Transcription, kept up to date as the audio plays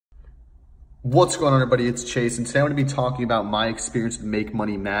What's going on, everybody? It's Chase, and today I'm going to be talking about my experience with Make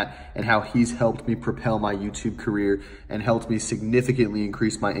Money Matt and how he's helped me propel my YouTube career and helped me significantly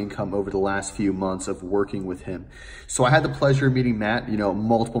increase my income over the last few months of working with him. So I had the pleasure of meeting Matt,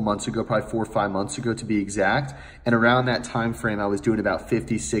 multiple months ago, probably 4 or 5 months ago to be exact. And around that time frame, I was doing about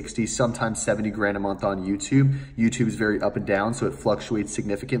 50, 60, sometimes 70 grand a month on YouTube. YouTube is very up and down, so it fluctuates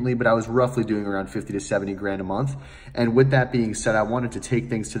significantly, but I was roughly doing around 50 to 70 grand a month. And with that being said, I wanted to take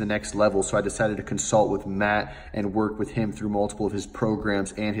things to the next level, so I decided to consult with Matt and work with him through multiple of his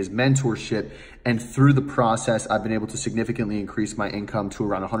programs and his mentorship. And through the process, I've been able to significantly increase my income to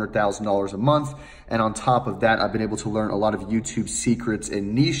around $100,000 a month. And on top of that, I've been able to learn a lot of YouTube secrets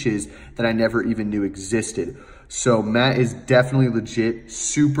and niches that I never even knew existed. So Matt is definitely legit,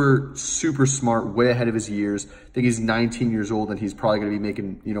 super smart, way ahead of his years. I think he's 19 years old and he's probably gonna be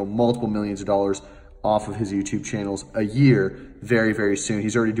making, multiple millions of dollars off of his YouTube channels a year very soon.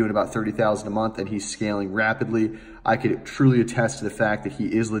 He's already doing about 30,000 a month and he's scaling rapidly. I could truly attest to the fact that he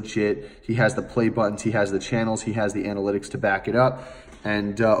is legit. He has the play buttons, he has the channels, he has the analytics to back it up.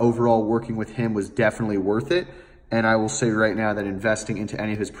 And overall, working with him was definitely worth it. And I will say right now that investing into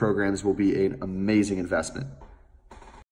any of his programs will be an amazing investment.